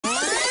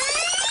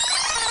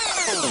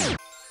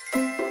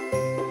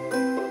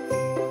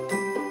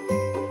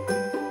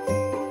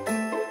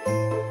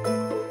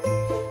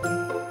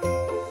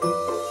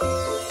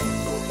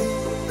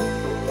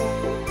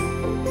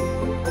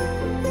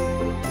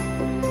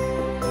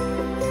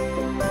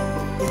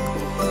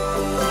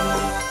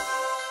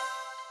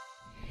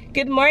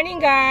Good morning,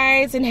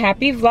 guys, and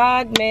happy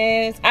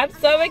Vlogmas. I'm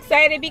so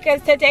excited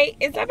because today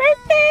is my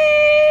birthday.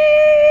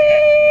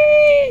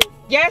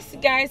 Yes,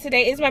 guys,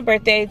 today is my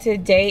birthday.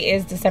 Today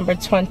is December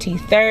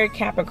 23rd,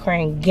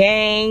 Capricorn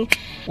gang.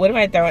 What am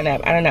I throwing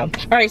up? I don't know.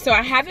 All right, so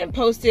I haven't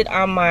posted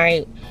on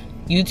my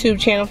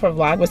YouTube channel for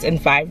Vlogmas in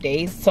 5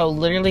 days, so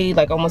literally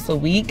like almost a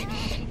week,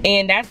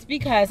 and that's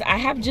because I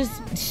have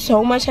just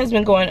so much has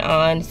been going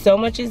on. So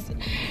much has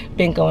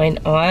been going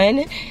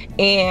on,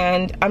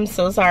 and I'm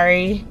so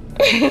sorry.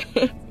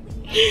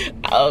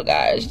 Oh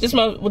gosh, this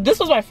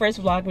was my first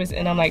Vlogmas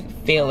and I'm like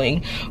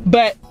failing,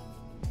 but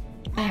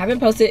I haven't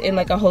posted in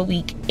like a whole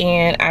week,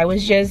 and I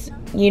was just,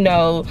 you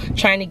know,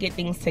 trying to get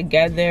things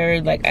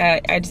together. Like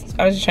I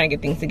was just trying to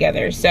get things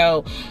together.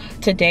 So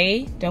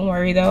today, don't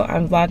worry though,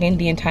 I'm vlogging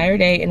the entire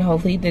day and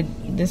hopefully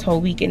this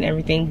whole week and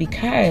everything,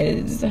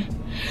 because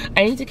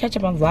I need to catch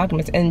up on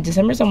Vlogmas, and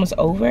December's almost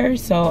over,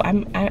 so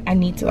I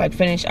need to like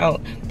finish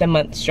out the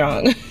month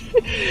strong.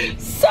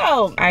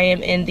 So I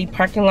am in the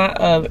parking lot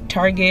of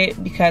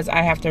Target because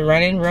I have to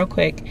run in real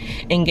quick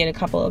and get a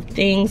couple of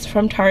things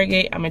from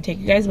Target. I'm gonna take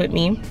you guys with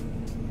me,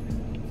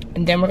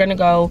 and then we're gonna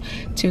go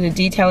to the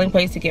detailing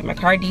place to get my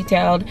car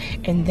detailed,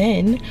 and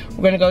then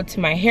we're gonna go to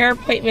my hair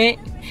appointment,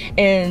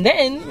 and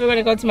then we're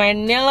gonna go to my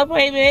nail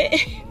appointment.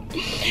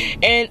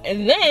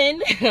 and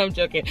then I'm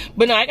joking,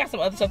 but no, I got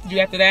some other stuff to do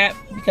after that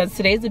because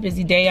today's a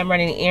busy day. I'm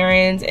running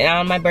errands, and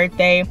on my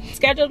birthday,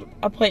 scheduled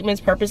appointments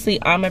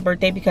purposely on my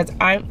birthday because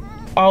I'm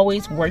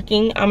always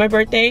working on my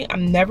birthday.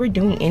 I'm never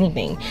doing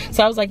anything,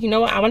 so I was like, you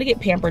know what, I want to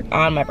get pampered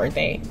on my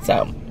birthday.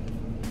 So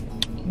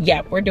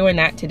yeah, we're doing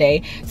that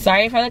today.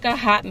 Sorry if I look a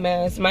hot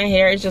mess. My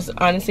hair is just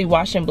honestly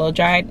washed and blow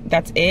dried.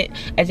 That's it.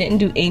 I didn't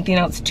do anything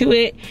else to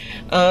it.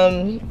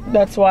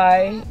 That's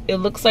why it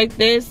looks like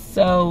this.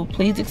 So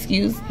please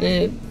excuse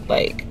the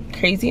like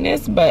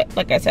craziness. But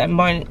like I said, I'm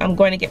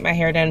going to get my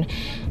hair done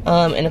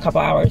in a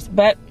couple hours.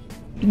 But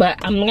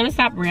I'm gonna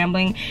stop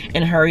rambling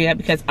and hurry up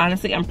because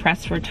honestly I'm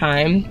pressed for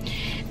time.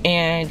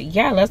 And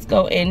yeah, let's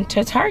go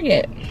into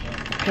Target.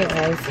 Hey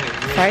guys,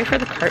 sorry for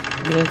the cart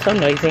being so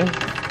noisy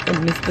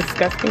and this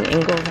disgusting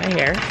angle of my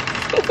hair.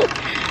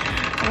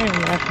 I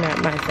am laughing at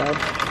myself.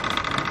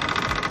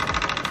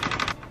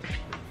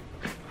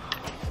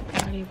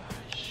 Body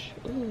wash.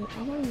 Ooh,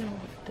 I wanna know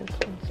what this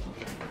one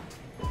smells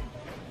like.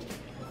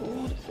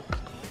 Ooh, this looks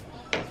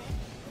good.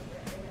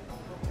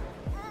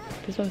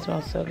 This one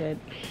smells so good.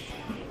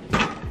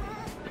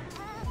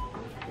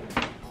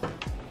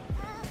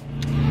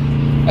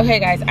 Okay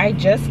guys, I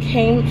just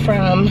came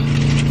from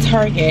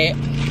Target.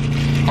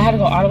 I had to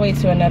go all the way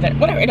to another,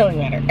 whatever, it don't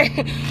even matter.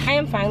 I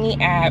am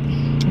finally at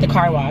the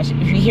car wash.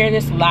 If you hear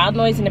this loud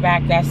noise in the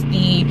back, that's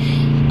the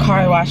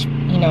car wash,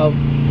 you know,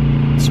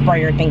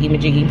 sprayer thingy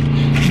majiggy.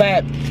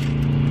 But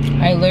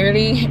I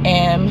literally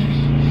am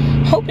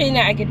hoping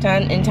that I get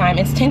done in time.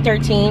 It's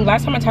 10:13.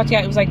 Last time I talked to you,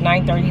 it was like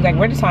 9:30. Like,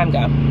 where'd the time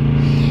go?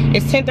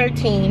 It's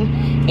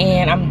 10:13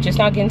 and I'm just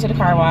now getting to the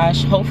car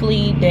wash.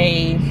 Hopefully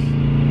they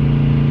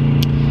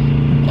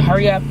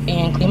hurry up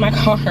and clean my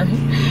car,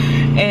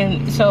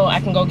 and so I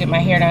can go get my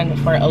hair done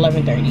for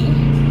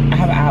 11:30. I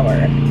have an hour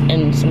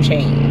and some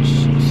change,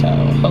 so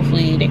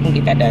hopefully they can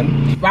get that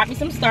done. Brought me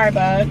some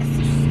Starbucks.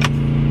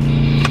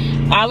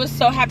 I was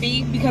so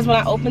happy because when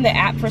I opened the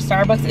app for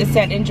Starbucks, it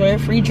said enjoy a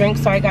free drink,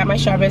 so I got my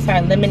strawberry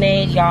side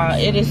lemonade. Y'all,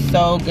 it is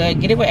so good.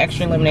 Get it with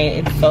extra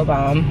lemonade. It's so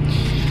bomb.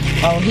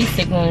 Oh, he's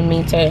signaling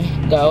me to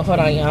go. Hold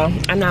on, y'all.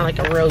 I'm not like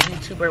a real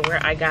YouTuber where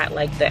I got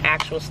like the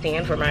actual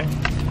stand for my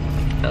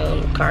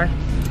car.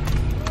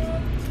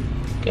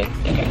 Good.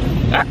 Okay.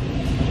 Ah,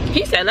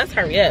 he said let's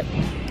hurry up.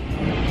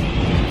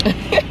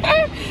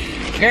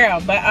 Girl,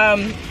 but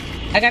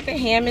I got the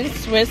ham and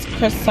Swiss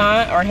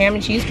croissant, or ham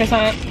and cheese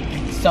croissant.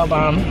 So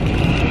bomb.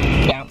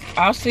 Yeah,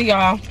 I'll see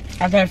y'all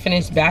after I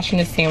finish bashing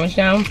this sandwich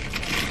down,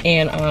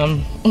 and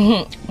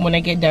when I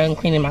get done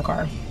cleaning my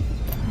car.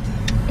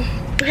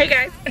 Hey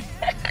guys.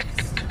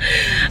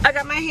 I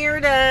got my hair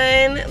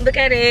done. Look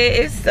at it.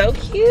 It's so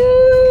cute.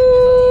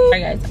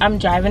 Alright guys, I'm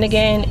driving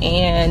again,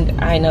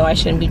 and I know I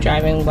shouldn't be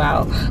driving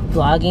while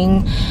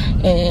vlogging,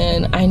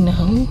 and I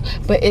know,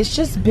 but it's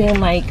just been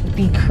like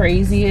the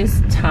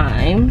craziest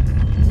time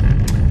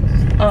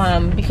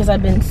because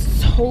I've been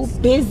so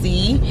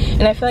busy,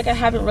 and I feel like I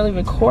haven't really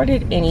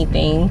recorded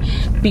anything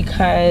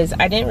because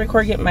I didn't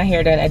record getting my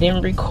hair done. I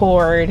didn't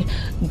record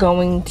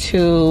going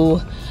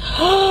to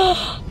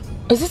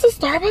is this a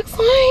Starbucks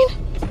line?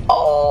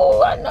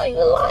 Oh, I know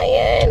you're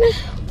lying.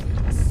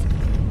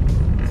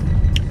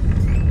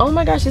 Oh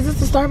my gosh, is this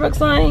the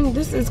Starbucks line?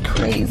 This is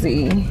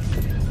crazy.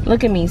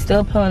 Look at me,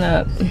 still pulling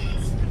up.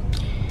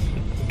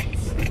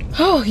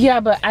 Oh yeah,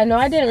 but I know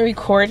I didn't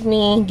record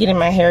me getting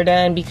my hair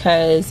done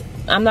because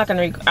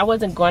I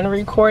wasn't going to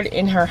record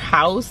in her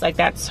house. Like,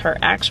 that's her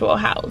actual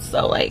house.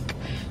 So like,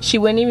 she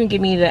wouldn't even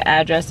give me the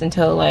address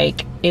until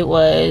like it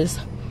was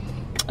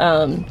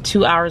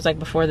 2 hours like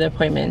before the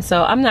appointment.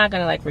 So I'm not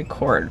gonna like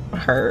record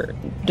her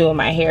doing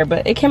my hair,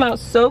 but it came out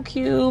so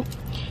cute.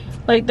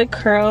 Like the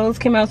curls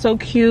came out so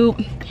cute,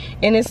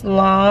 and it's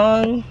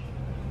long.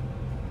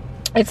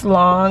 It's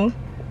long.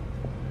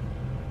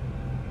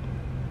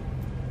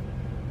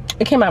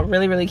 It came out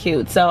really, really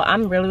cute. So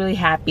I'm really, really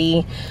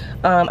happy.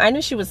 I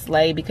knew she would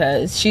slay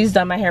because she's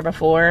done my hair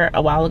before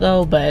a while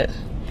ago, but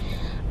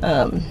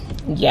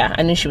yeah,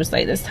 I knew she would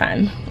slay this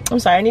time. I'm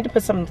sorry, I need to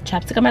put some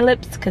chapstick on my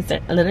lips because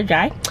they're a little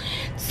dry.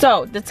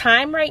 So the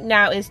time right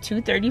now is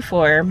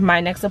 2:34. My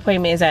next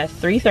appointment is at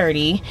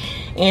 3:30,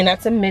 and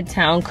that's in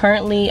Midtown.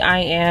 Currently I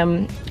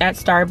am at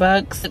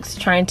Starbucks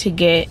trying to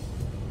get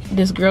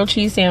this grilled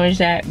cheese sandwich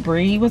that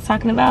Bree was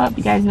talking about.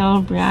 You guys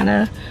know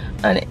Brianna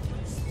on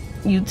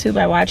YouTube.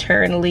 I watch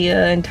her and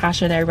Aaliyah and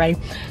Tasha and everybody.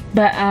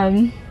 But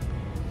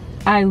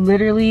I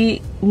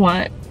literally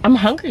I'm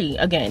hungry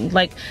again.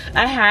 Like,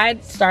 I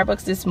had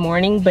Starbucks this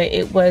morning, but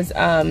it was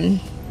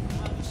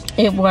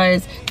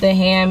the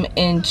ham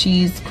and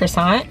cheese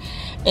croissant,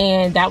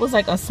 and that was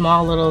like a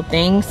small little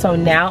thing. So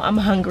now I'm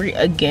hungry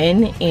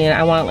again, and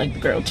I want like the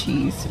grilled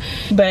cheese.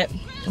 But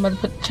I'm about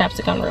to put the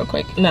chapstick on real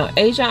quick. No,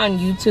 Asia on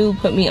YouTube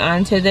put me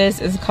onto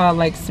this. It's called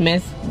like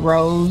Smith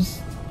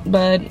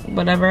Rosebud,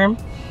 whatever.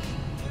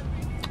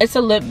 It's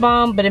a lip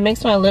balm, but it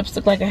makes my lips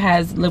look like it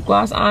has lip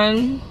gloss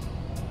on.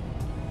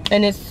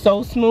 And it's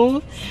so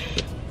smooth.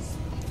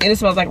 And it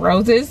smells like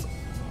roses.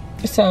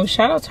 So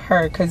shout out to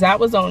her, because that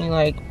was only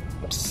like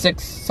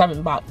 $6,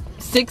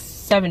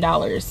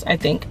 $7, I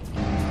think.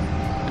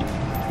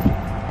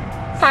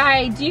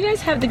 Hi, do you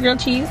guys have the grilled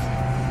cheese? Let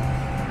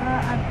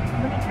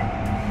me check.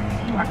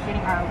 You are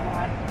getting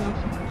our grilled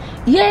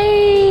cheese.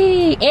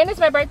 Yay! And it's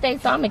my birthday,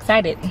 so I'm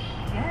excited.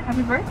 Yeah,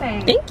 happy birthday.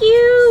 Thank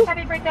you.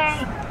 Happy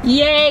birthday.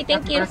 Yay,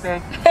 thank Happy you.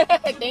 Birthday.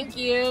 Thank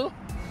you.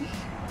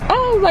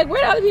 Oh, like,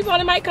 where do other people on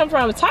the mic come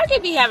from?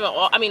 Target be having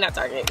all, I mean not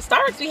Target,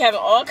 Starbucks be having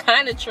all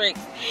kind of tricks.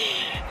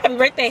 Happy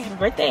birthday, happy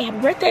birthday, happy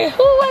birthday.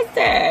 Who was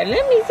that?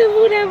 Let me see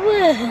who that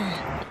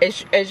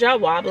was. Is y'all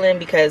wobbling?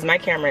 Because my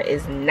camera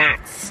is not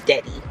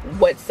steady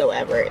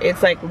whatsoever.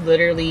 It's like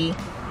literally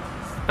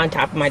on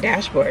top of my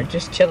dashboard,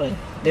 just chilling.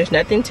 There's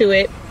nothing to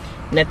it,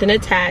 nothing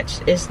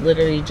attached. It's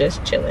literally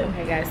just chilling.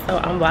 Okay guys, so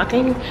I'm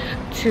walking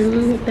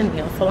to the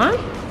nail salon.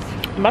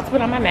 I'm about to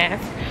put on my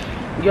mask.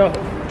 Yo,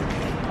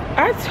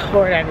 I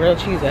tore that grilled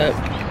cheese up.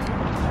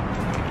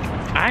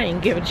 I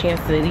didn't give a chance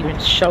to even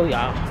show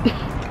y'all.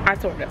 I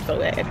tore it up so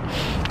bad.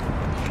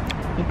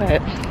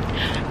 But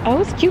oh, it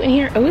was cute in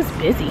here. It was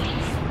busy.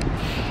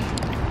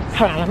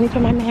 Hold on, let me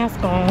put my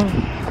mask on.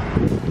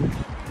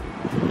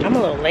 I'm a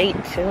little late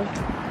too.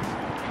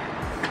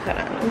 Hold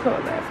on, let me put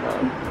my mask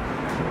on.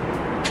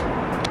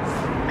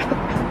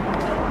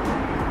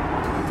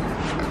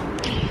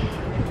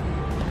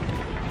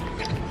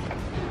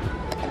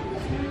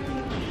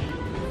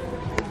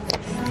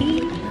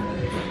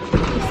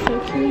 So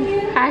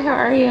cute. Hi, how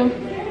are you?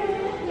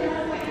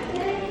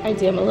 I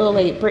am a little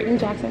late. Brittany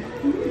Jackson.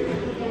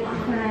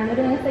 We're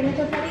doing a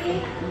signature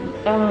party.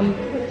 Oh,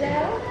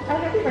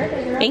 happy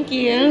birthday, girl. Thank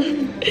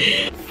you.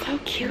 So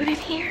cute in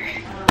here.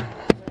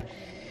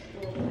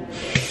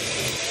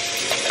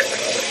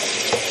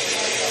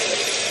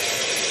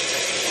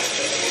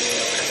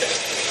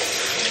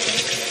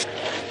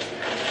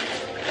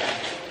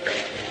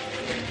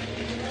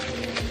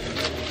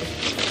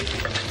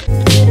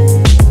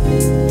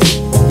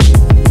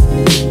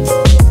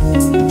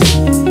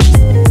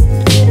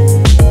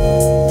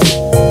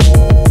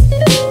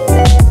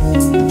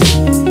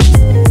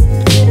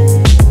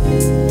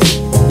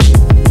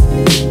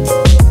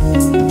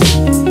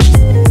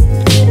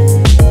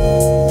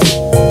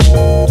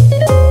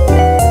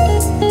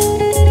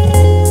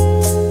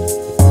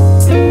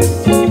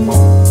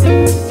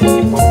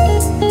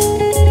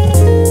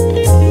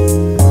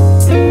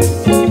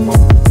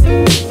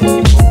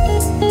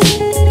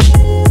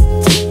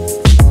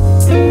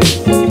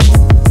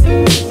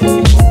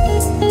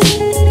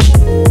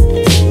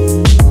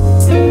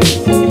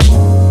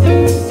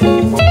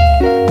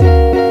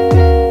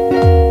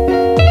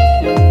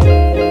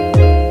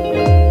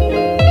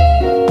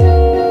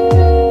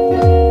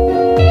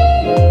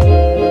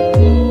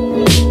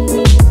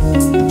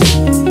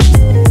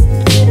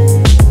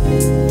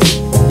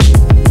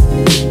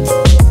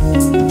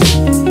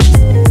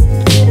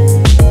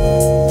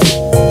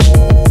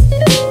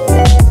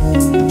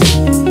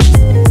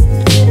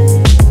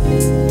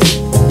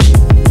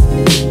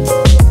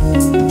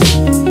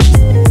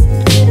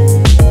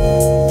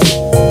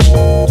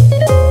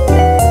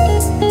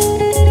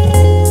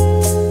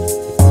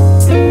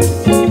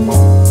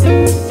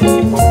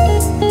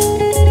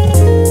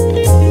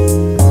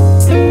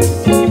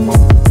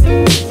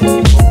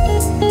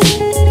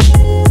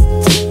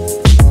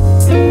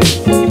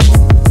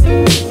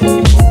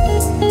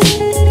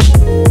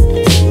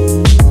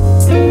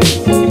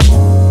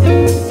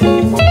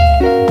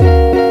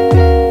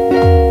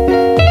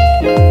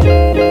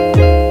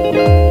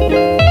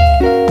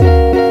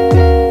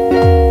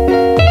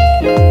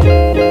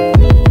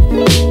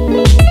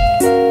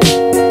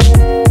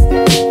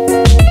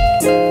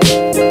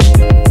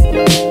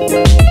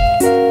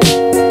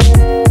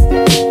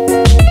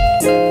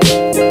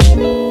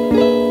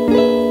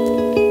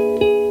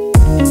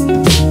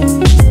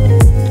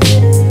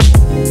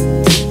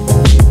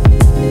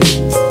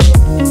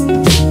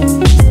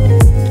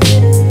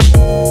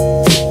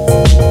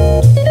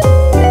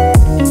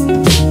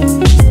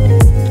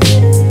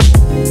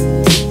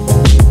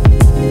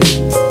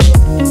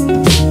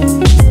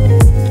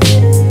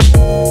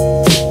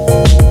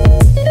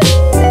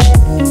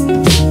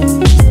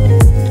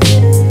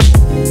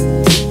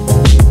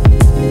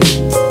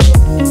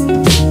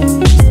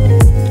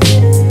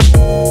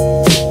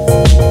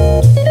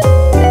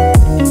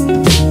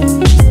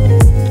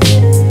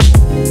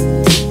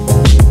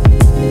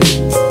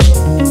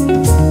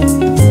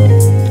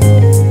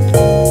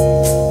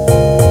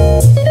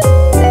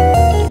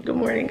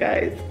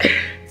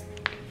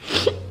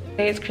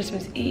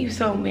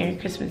 So Merry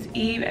Christmas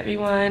Eve,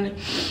 everyone.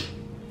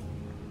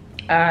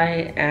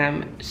 I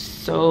am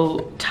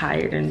so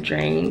tired and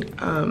drained.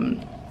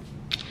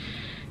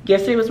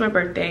 Yesterday was my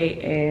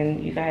birthday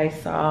and you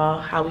guys saw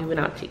how we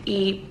went out to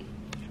eat.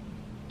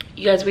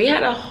 You guys, we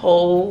had a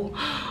whole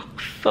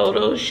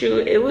photo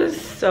shoot. It was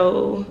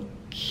so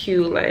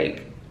cute.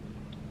 Like,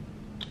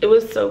 it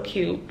was so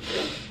cute.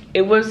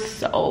 It was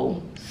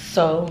so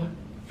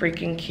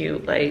freaking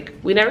cute. Like,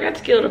 we never got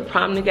to go to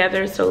prom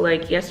together, so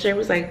like yesterday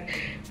was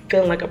like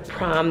feeling like a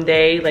prom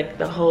day, like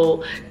the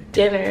whole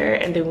dinner,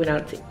 and then we went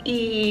out to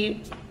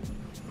eat,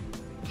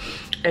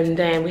 and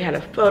then we had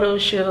a photo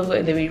shoot,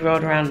 and then we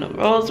rode around the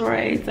Rolls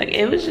Royce. Like,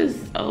 it was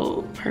just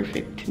so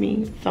perfect to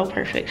me, so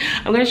perfect.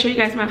 I'm gonna show you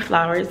guys my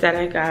flowers that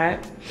I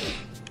got,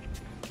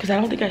 because I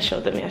don't think I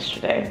showed them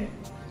yesterday.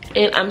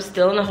 And I'm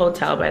still in the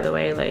hotel, by the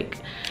way. Like,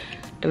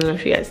 I don't know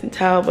if you guys can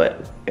tell,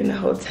 but in the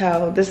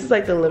hotel, this is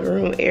like the living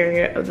room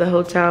area of the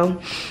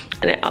hotel.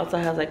 And it also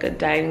has like a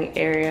dining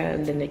area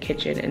and then the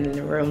kitchen and then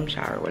the room,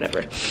 shower,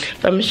 whatever.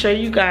 So I'm gonna show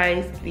you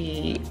guys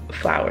the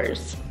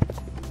flowers.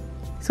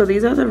 So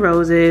these are the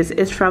roses.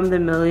 It's from the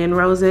Million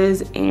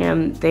Roses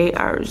and they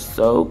are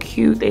so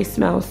cute. They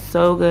smell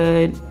so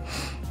good.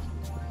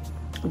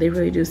 They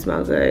really do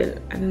smell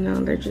good. I don't know,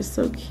 they're just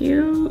so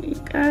cute, you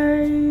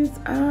guys.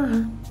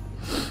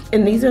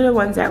 And these are the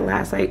ones that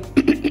last like,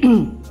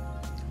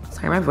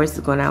 sorry, my voice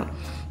is going out.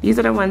 These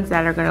are the ones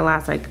that are gonna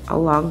last like a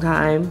long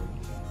time.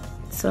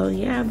 So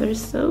yeah, they're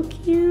so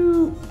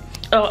cute.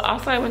 Oh,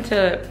 also I went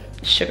to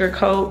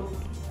Sugarcoat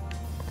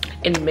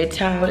in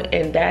Midtown,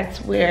 and that's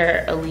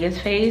where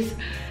Allyiahsface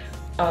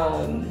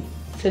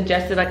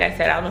suggested, like I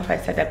said, I don't know if I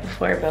said that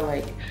before, but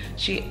like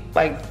she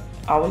like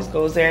always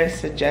goes there and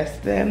suggests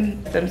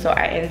them. So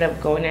I ended up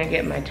going there and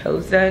getting my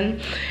toes done,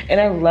 and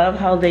I love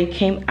how they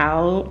came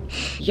out.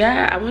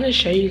 Yeah, I want to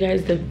show you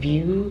guys the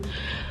view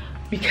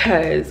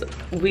because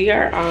we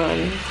are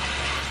on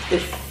the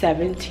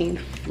 17th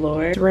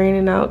floor. It's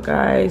raining out,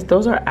 guys.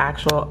 Those are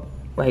actual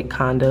like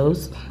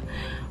condos,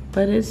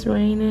 but it's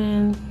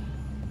raining.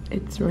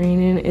 It's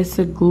raining. It's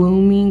a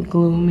gloomy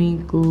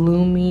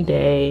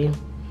day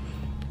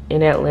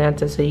in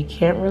Atlanta, so you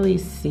can't really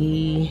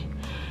see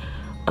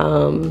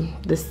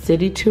the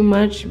city too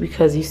much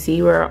because you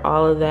see where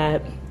all of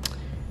that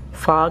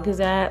fog is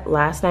at.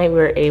 Last night we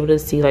were able to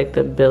see like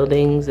the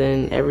buildings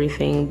and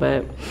everything,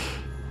 but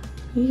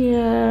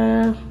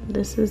yeah,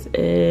 this is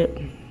it.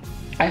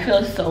 I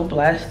feel so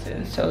blessed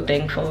and so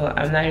thankful.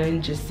 I'm not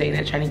even just saying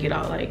that trying to get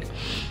all like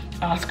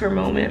Oscar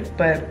moment,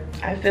 but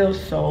I feel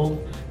so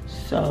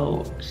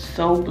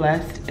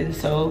blessed and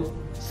so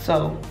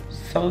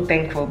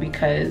thankful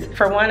because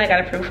for one, I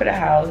got approved for the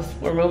house.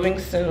 We're moving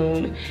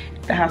soon.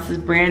 The house is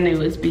brand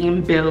new, it's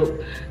being built.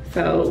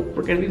 So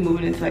we're gonna be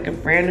moving into like a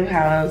brand new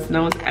house.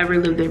 No one's ever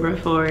lived there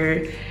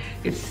before.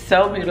 It's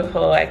so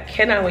beautiful. I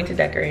cannot wait to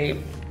decorate.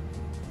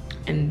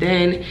 And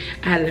then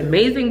I had an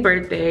amazing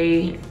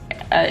birthday.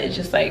 It's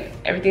just like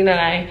everything that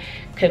I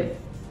could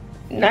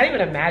not even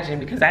imagine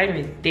because I didn't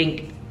even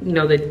think, you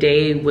know, the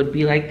day would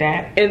be like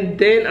that. And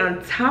then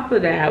on top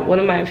of that, one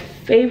of my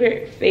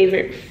favorite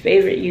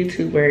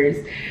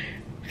YouTubers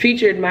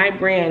featured my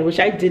brand,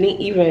 which I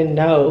didn't even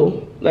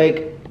know.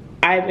 Like,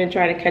 I've been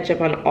trying to catch up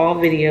on all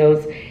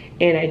videos,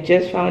 and I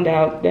just found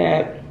out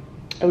that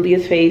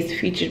Allyiahsface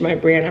featured my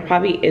brand. I'll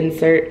probably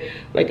insert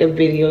like a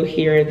video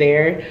here or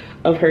there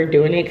of her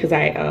doing it because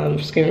I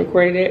screen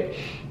recorded it.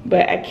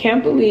 But I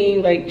can't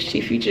believe like she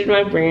featured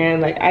my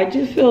brand. Like, I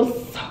just feel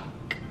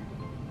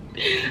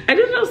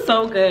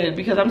so good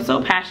because I'm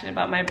so passionate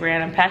about my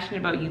brand. I'm passionate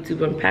about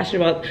YouTube. I'm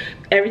passionate about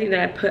everything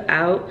that I put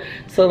out.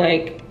 So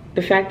like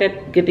the fact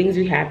that good things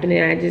be happening,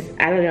 I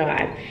don't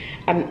know.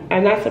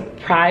 I'm not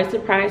surprised,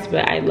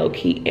 but I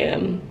low-key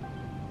am.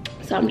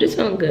 So I'm just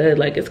feeling good.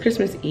 Like, it's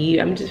Christmas Eve.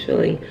 I'm just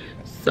feeling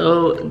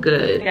so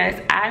good. Guys,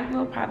 I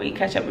will probably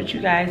catch up with you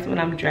guys when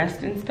I'm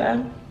dressed and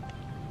stuff.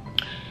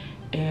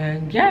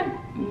 And yeah,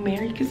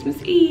 Merry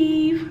Christmas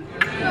Eve.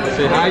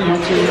 Say hi,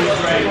 YouTube.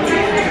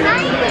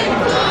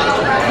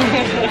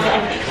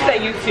 Say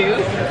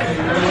YouTube.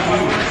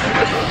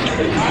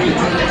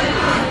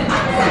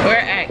 We're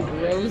at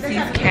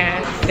Rosie's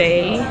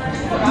Cafe,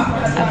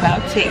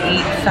 about to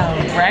eat some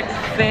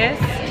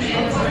breakfast,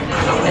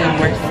 and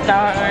we're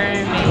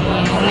starving,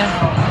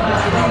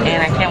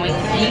 and I can't wait to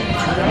eat.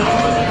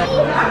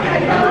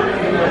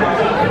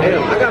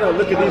 Damn, I gotta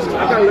look at these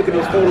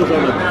photos on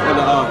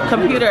the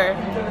Computer.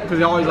 Because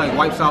it always like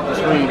wipes out the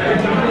screen.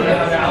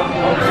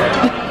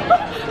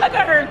 I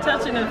got her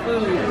touching the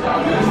food.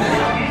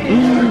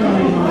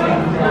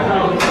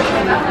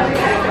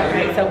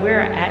 Alright, so we're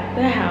at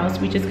the house.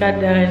 We just got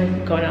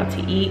done going out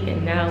to eat,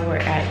 and now we're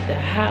at the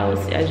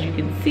house. As you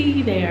can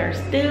see, they are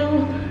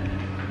still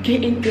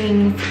getting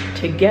things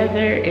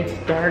together. It's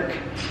dark,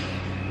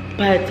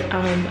 but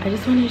I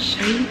just want to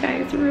show you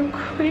guys real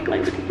quick.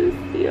 Like, look at this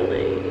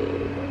ceiling.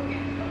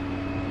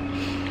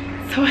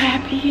 So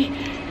happy.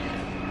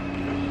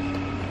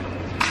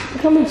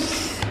 Look how much.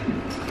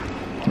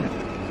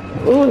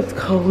 Oh, it's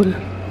cold.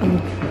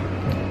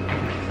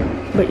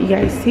 But you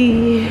guys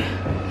see,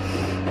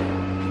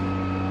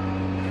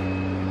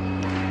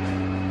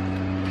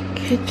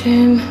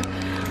 kitchen.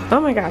 Oh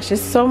my gosh,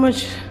 there's so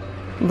much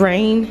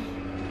rain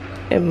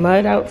and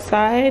mud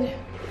outside.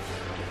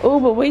 Oh,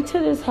 but wait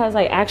till this has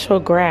like actual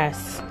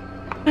grass.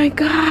 My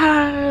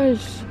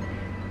gosh.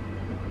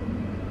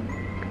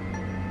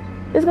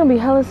 There's gonna be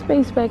hella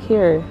space back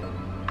here.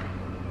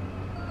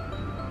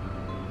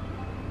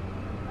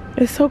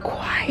 It's so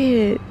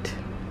quiet.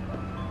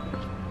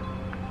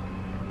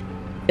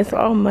 It's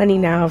all money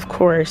now, of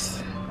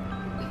course.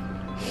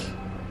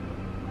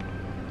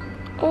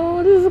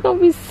 Oh, this is gonna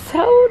be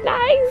so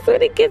nice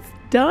when it gets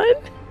done.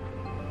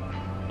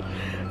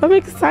 I'm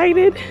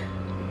excited.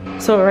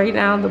 So right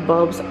now the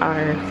bulbs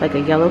are like a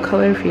yellow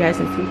color, if you guys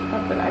can see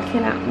that, but I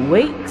cannot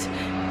wait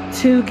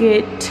to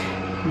get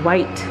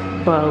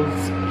white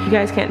bulbs. You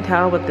guys can't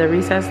tell, but the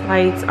recessed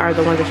lights are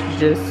the ones that you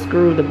just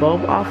screw the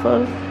bulb off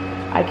of.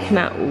 I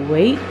cannot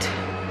wait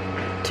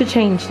to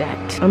change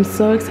that. I'm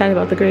so excited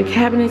about the gray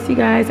cabinets, you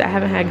guys. I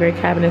haven't had gray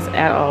cabinets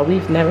at all.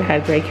 We've never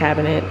had gray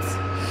cabinets.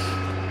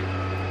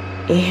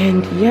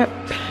 And yep,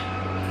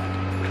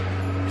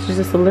 this is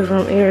just the living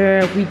room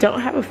area. We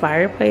don't have a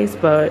fireplace,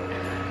 but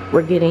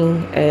we're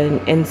getting an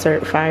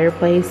insert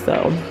fireplace, so.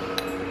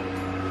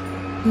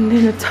 And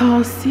then the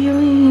tall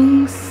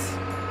ceilings,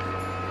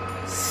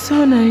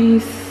 so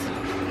nice.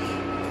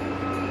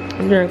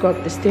 I'm gonna go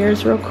up the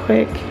stairs real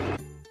quick.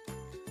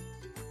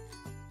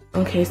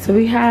 Okay, so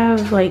we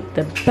have like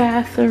the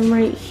bathroom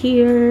right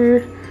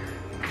here.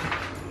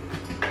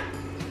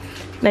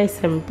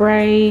 Nice and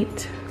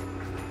bright.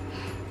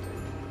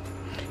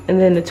 And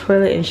then the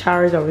toilet and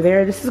showers over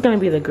there. This is gonna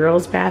be the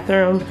girls'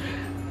 bathroom,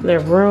 their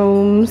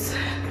rooms.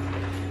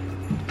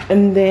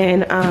 And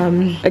then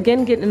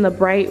again, getting the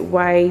bright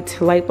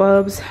white light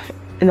bulbs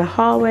in the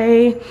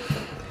hallway.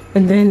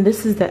 And then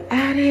this is the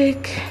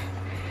attic.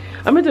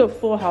 I'm gonna do a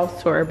full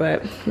house tour,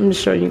 but I'm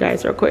just showing you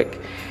guys real quick.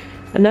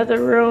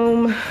 Another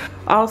room,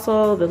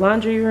 also the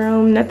laundry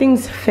room.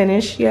 Nothing's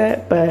finished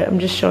yet, but I'm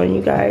just showing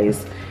you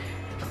guys.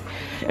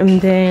 And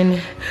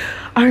then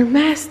our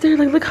master,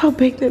 like look how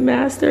big the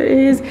master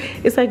is.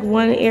 It's like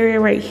one area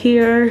right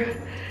here,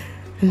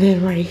 and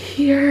then right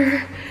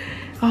here.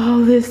 All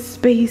this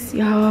space,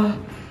 y'all.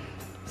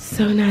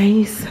 So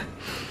nice.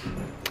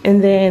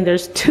 And then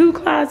there's two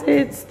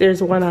closets.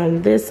 There's one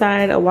on this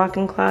side, a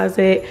walk-in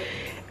closet,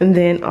 and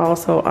then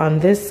also on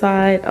this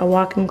side, a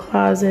walk-in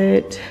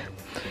closet.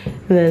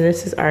 And then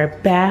this is our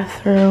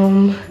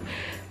bathroom,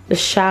 the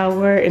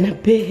shower, and a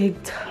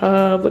big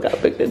tub. Look how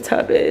big the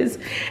tub is.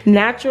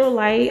 Natural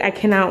light, I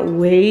cannot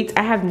wait.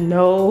 I have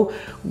no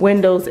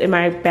windows in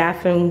my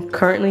bathroom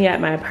currently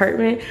at my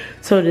apartment.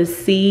 So to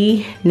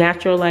see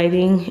natural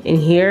lighting in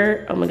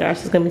here, oh my gosh,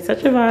 it's gonna be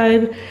such a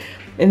vibe.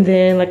 And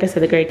then, like I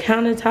said, the great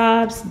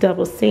countertops,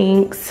 double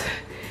sinks,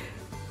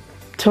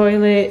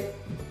 toilet,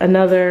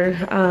 another,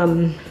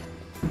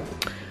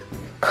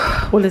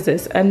 what is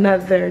this?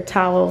 Another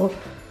towel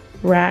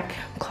rack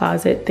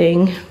closet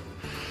thing.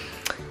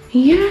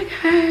 Yeah,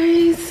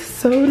 guys,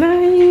 so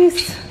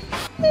nice.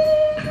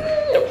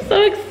 I'm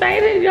so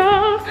excited,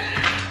 y'all.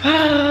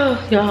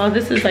 Oh, y'all,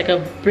 this is like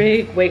a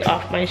big weight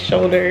off my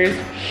shoulders.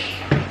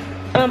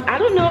 I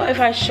don't know if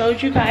I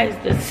showed you guys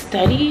the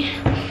study.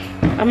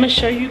 I'm gonna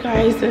show you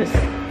guys this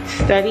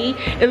study.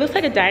 It looks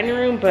like a dining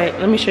room, but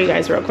let me show you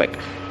guys real quick.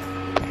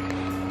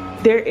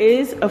 There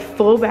is a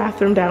full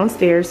bathroom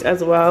downstairs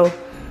as well.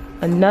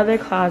 Another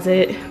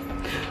closet,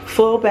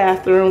 full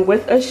bathroom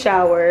with a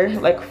shower,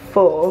 like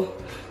full.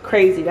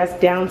 Crazy, that's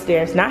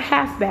downstairs. Not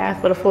half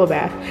bath, but a full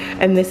bath.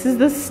 And this is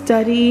the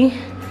study.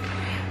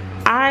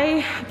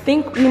 I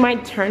think we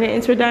might turn it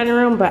into a dining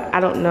room, but I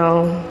don't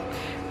know.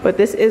 But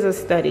this is a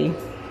study.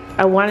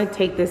 I want to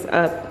take this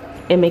up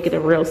and make it a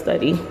real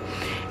study.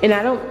 And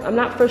I'm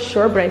not for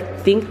sure, but I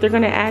think they're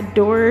gonna add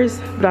doors,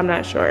 but I'm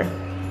not sure.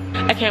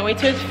 I can't wait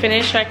till it's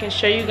finished so I can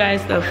show you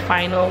guys the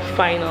final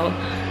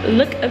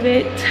look of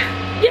it.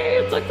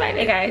 Yay, I'm so excited.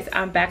 Hey guys,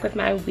 I'm back with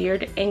my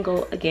weird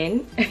angle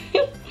again.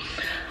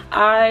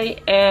 I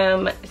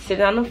am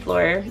sitting on the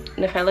floor,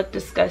 and if I look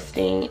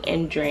disgusting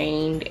and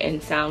drained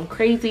and sound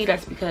crazy,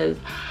 that's because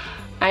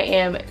I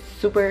am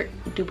super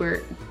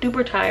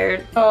duper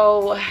tired.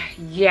 So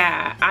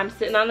yeah, I'm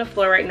sitting on the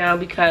floor right now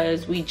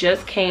because we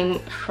just came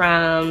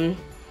from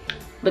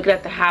looking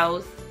at the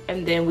house,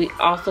 and then we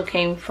also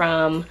came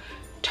from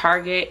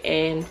Target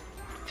and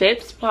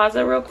Phipps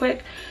Plaza real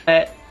quick.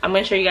 But I'm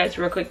gonna show you guys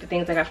real quick the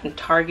things I got from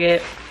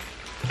Target.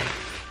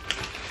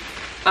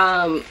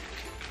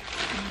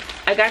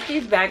 I got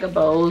these bag of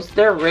bows.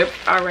 They're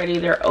ripped already,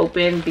 they're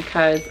open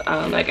because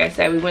like I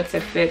said, we went to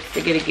Phipps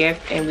to get a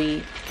gift and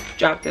we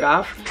dropped it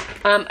off.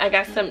 I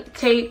got some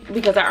tape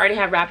because I already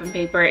have wrapping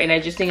paper and I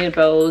just needed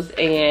bows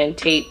and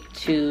tape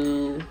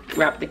to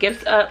wrap the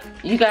gifts up.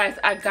 You guys,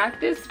 I got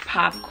this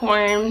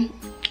popcorn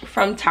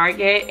from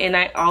Target, and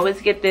I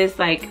always get this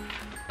like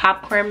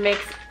popcorn mix.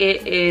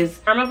 It is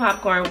caramel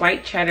popcorn,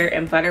 white cheddar,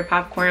 and butter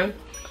popcorn.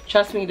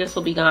 Trust me, this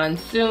will be gone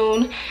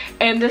soon.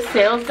 And the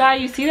sales guy,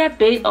 you see that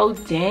big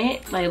old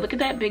dent? Like, look at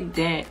that big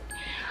dent.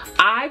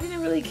 I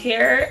didn't really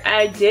care.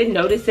 I did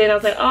notice it. I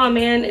was like, oh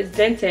man, it's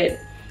dented.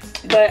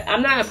 But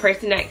I'm not a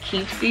person that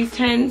keeps these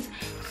tins,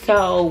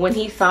 So when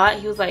he saw it,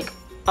 he was like,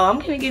 oh, I'm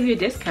gonna give you a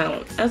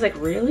discount. I was like,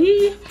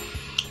 really?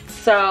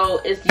 So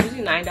it's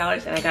usually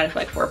 $9 and I got it for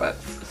like $4.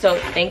 So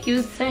thank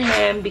you to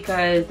him,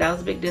 because that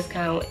was a big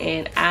discount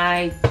and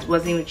I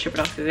wasn't even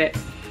tripping off of it.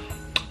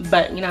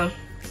 But you know,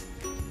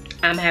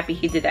 I'm happy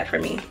he did that for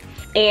me.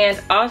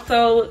 And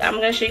also, I'm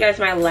gonna show you guys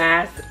my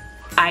last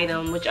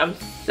item, which I'm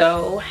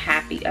so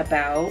happy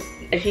about.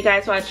 If you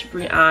guys watch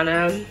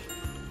Brianna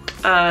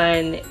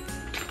on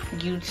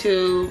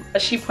YouTube,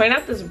 she pointed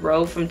out this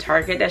robe from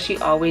Target that she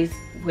always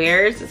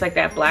wears. It's like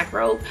that black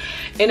robe,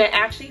 and I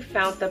actually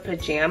found the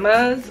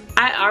pajamas.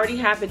 I already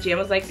have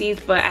pajamas like these,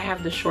 but I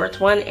have the shorts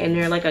one and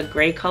they're like a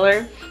gray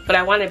color, but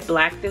I wanted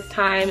black this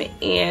time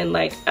and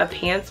like a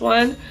pants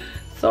one.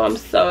 So I'm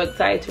so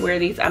excited to wear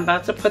these. I'm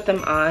about to put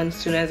them on as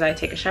soon as I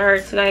take a shower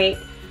tonight.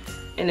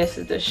 And this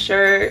is the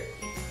shirt.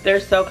 They're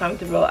so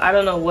comfortable. I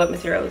don't know what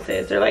material this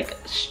is. They're like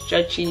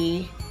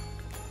stretchy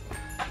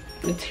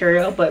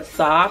material, but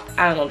soft.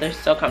 I don't know, they're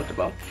so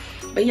comfortable.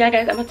 But yeah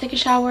guys, I'm gonna take a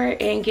shower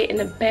and get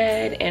into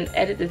bed and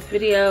edit this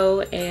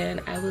video,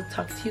 and I will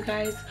talk to you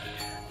guys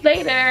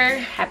later.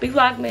 Happy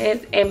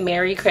Vlogmas and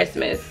Merry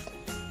Christmas.